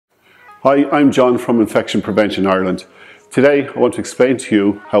Hi, I'm John from Infection Prevention Ireland. Today I want to explain to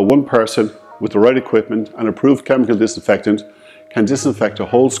you how one person with the right equipment and approved chemical disinfectant can disinfect a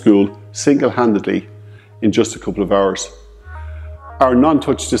whole school single-handedly in just a couple of hours. Our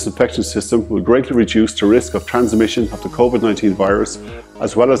non-touch disinfection system will greatly reduce the risk of transmission of the COVID-19 virus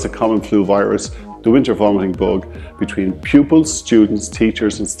as well as the common flu virus, the winter vomiting bug, between pupils, students,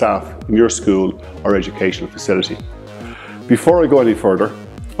 teachers and staff in your school or educational facility. Before I go any further,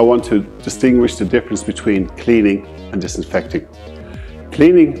 I want to distinguish the difference between cleaning and disinfecting.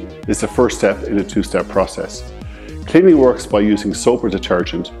 Cleaning is the first step in a two-step process. Cleaning works by using soap or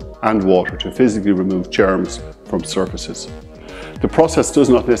detergent and water to physically remove germs from surfaces. The process does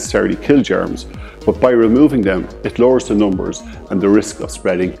not necessarily kill germs, but by removing them, it lowers the numbers and the risk of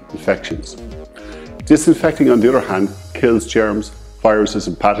spreading infections. Disinfecting, on the other hand, kills germs, viruses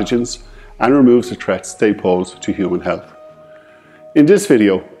and pathogens and removes the threats they pose to human health. In this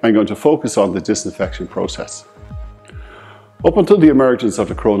video, I'm going to focus on the disinfection process. Up until the emergence of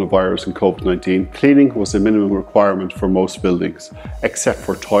the coronavirus and COVID-19, cleaning was a minimum requirement for most buildings, except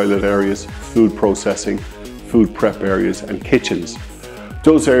for toilet areas, food processing, food prep areas and kitchens.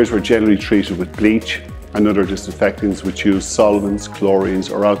 Those areas were generally treated with bleach and other disinfectants which use solvents, chlorines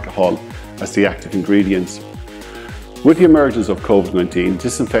or alcohol as the active ingredients. With the emergence of COVID-19,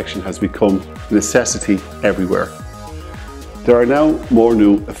 disinfection has become a necessity everywhere. There are now more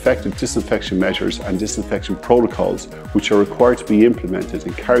new effective disinfection measures and disinfection protocols which are required to be implemented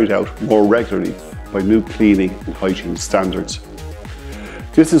and carried out more regularly by new cleaning and hygiene standards.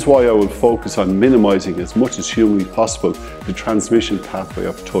 This is why I will focus on minimising as much as humanly possible the transmission pathway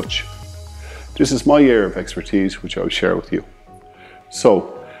of touch. This is my area of expertise which I will share with you.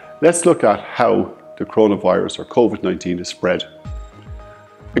 So let's look at how the coronavirus or COVID-19 is spread.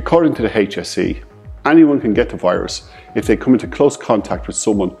 According to the HSE, anyone can get the virus if they come into close contact with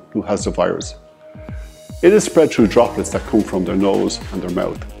someone who has the virus. It is spread through droplets that come from their nose and their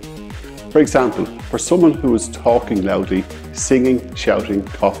mouth. For example, for someone who is talking loudly, singing, shouting,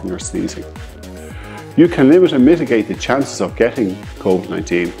 coughing or sneezing. You can limit and mitigate the chances of getting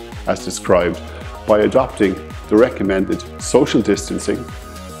COVID-19 as described by adopting the recommended social distancing,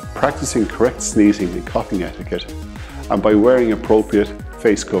 practicing correct sneezing and coughing etiquette, and by wearing appropriate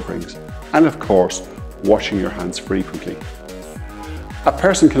face coverings, and of course, washing your hands frequently. A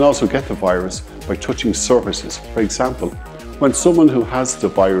person can also get the virus by touching surfaces. For example, when someone who has the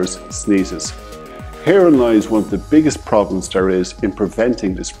virus sneezes. Herein lies one of the biggest problems there is in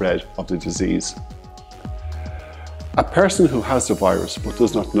preventing the spread of the disease. A person who has the virus but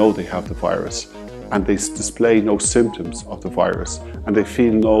does not know they have the virus, and they display no symptoms of the virus, and they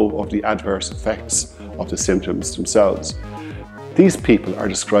feel no of the adverse effects of the symptoms themselves. These people are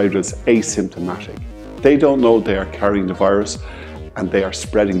described as asymptomatic. They don't know they are carrying the virus and they are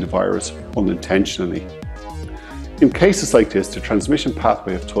spreading the virus unintentionally. In cases like this, the transmission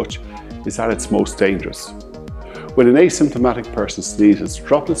pathway of touch is at its most dangerous. When an asymptomatic person sneezes,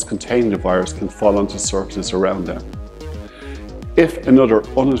 droplets containing the virus can fall onto surfaces around them. If another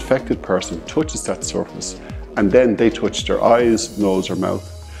uninfected person touches that surface and then they touch their eyes, nose or mouth,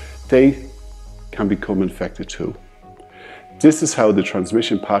 they can become infected too. This is how the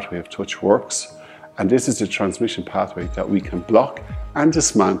transmission pathway of touch works, and this is the transmission pathway that we can block and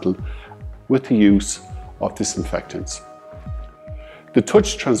dismantle with the use of disinfectants. The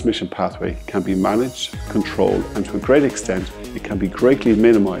touch transmission pathway can be managed, controlled, and to a great extent it can be greatly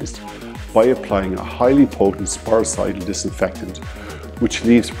minimized by applying a highly potent sporicidal disinfectant which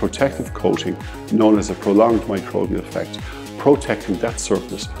leaves a protective coating known as a prolonged microbial effect, protecting that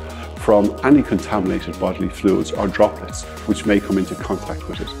surface from any contaminated bodily fluids or droplets which may come into contact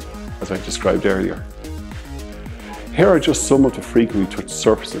with it, as I described earlier. Here are just some of the frequently touched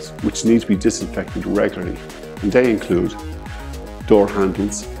surfaces which need to be disinfected regularly, and they include door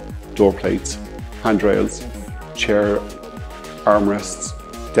handles, door plates, handrails, chair armrests,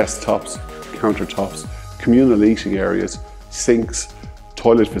 desktops, countertops, communal eating areas, sinks,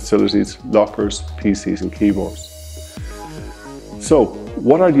 toilet facilities, lockers, PCs and keyboards. So,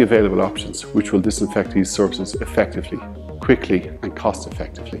 what are the available options which will disinfect these surfaces effectively, quickly and cost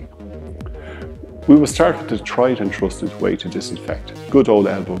effectively? We will start with the tried and trusted way to disinfect, good old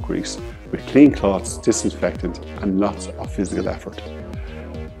elbow grease, with clean cloths, disinfectant and lots of physical effort.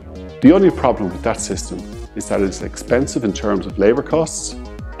 The only problem with that system is that it's expensive in terms of labour costs,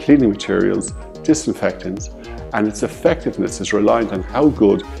 cleaning materials, disinfectants, and its effectiveness is reliant on how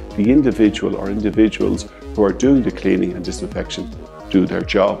good the individual or individuals who are doing the cleaning and disinfection do their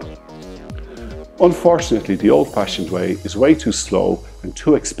job. Unfortunately, the old-fashioned way is way too slow and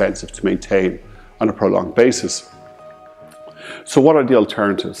too expensive to maintain on a prolonged basis. So what are the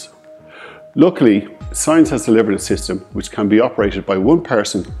alternatives? Luckily, science has delivered a system which can be operated by one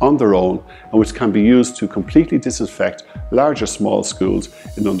person on their own and which can be used to completely disinfect large or small schools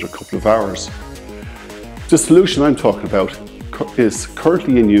in under a couple of hours. The solution I'm talking about is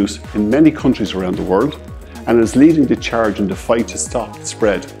currently in use in many countries around the world and is leading the charge in the fight to stop the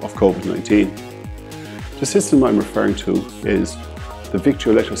spread of COVID-19. The system I'm referring to is the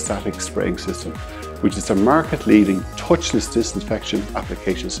Victory Electrostatic Spraying System, which is a market-leading touchless disinfection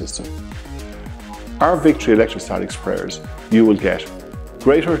application system. Our Victory Electrostatic Sprayers, you will get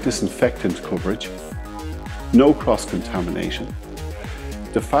greater disinfectant coverage, no cross-contamination,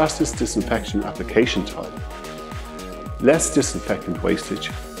 the fastest disinfection application time, less disinfectant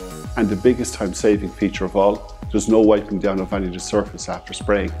wastage, and the biggest time-saving feature of all, there's no wiping down of any of the surface after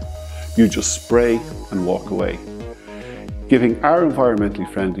spraying. You just spray and walk away, giving our environmentally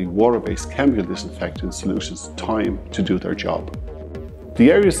friendly water-based chemical disinfectant solutions time to do their job. The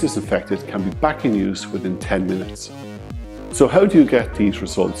areas disinfected can be back in use within 10 minutes. So how do you get these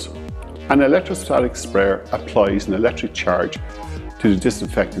results? An electrostatic sprayer applies an electric charge to the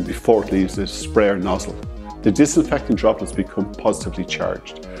disinfectant before it leaves the sprayer nozzle. The disinfectant droplets become positively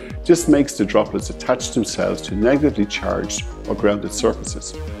charged. This makes the droplets attach themselves to negatively charged or grounded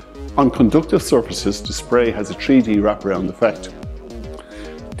surfaces. On conductive surfaces, the spray has a 3D wraparound effect.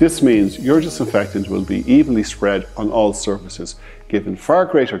 This means your disinfectant will be evenly spread on all surfaces, giving far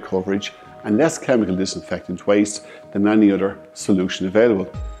greater coverage and less chemical disinfectant waste than any other solution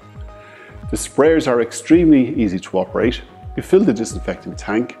available. The sprayers are extremely easy to operate. You fill the disinfectant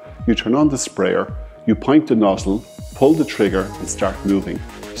tank, you turn on the sprayer, you point the nozzle, pull the trigger and start moving,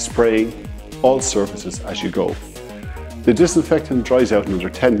 spraying all surfaces as you go. The disinfectant dries out in under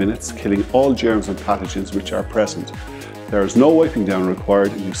 10 minutes, killing all germs and pathogens which are present. There is no wiping down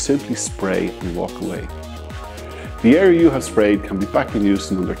required and you simply spray and walk away. The area you have sprayed can be back in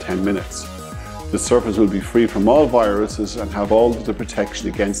use in under 10 minutes. The surface will be free from all viruses and have all of the protection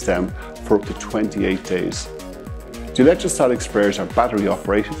against them for up to 28 days. The electrostatic sprayers are battery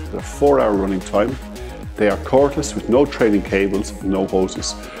operated with a 4-hour running time. They are cordless with no trailing cables and no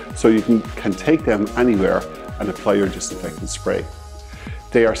hoses, so you can take them anywhere and apply your disinfectant spray.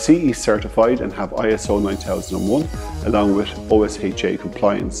 They are CE certified and have ISO 9001 along with OSHA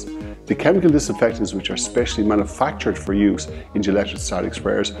compliance. The chemical disinfectants which are specially manufactured for use in electrostatic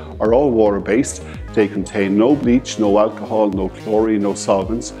sprayers are all water-based. They contain no bleach, no alcohol, no chlorine, no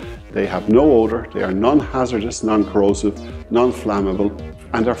solvents. They have no odour, they are non-hazardous, non-corrosive, non-flammable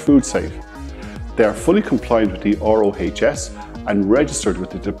and are food safe. They are fully compliant with the ROHS and registered with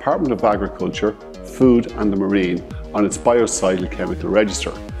the Department of Agriculture, Food and the Marine on its biocidal chemical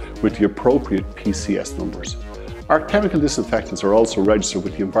register with the appropriate PCS numbers. Our chemical disinfectants are also registered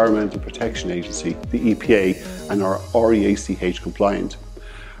with the Environmental Protection Agency, the EPA, and are REACH compliant.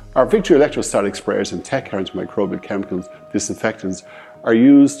 Our Victory Electrostatic Sprayers and Tech antimicrobial chemical disinfectants are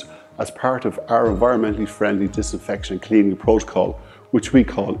used as part of our environmentally friendly disinfection and cleaning protocol, which we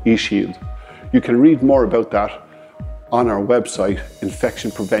call eShield. You can read more about that on our website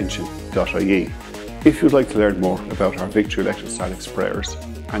infectionprevention.ie. If you'd like to learn more about our Victory Electrostatic Sprayers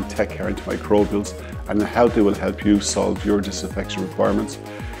and Tech antimicrobials and how they will help you solve your disinfection requirements,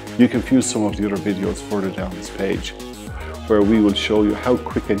 you can view some of the other videos further down this page, where we will show you how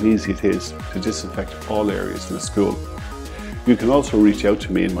quick and easy it is to disinfect all areas in a school. You can also reach out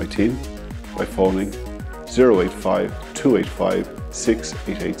to me and my team by phoning 085 285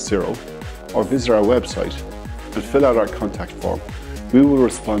 6880 or visit our website and fill out our contact form. We will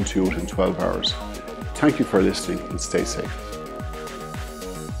respond to you within 12 hours. Thank you for listening and stay safe.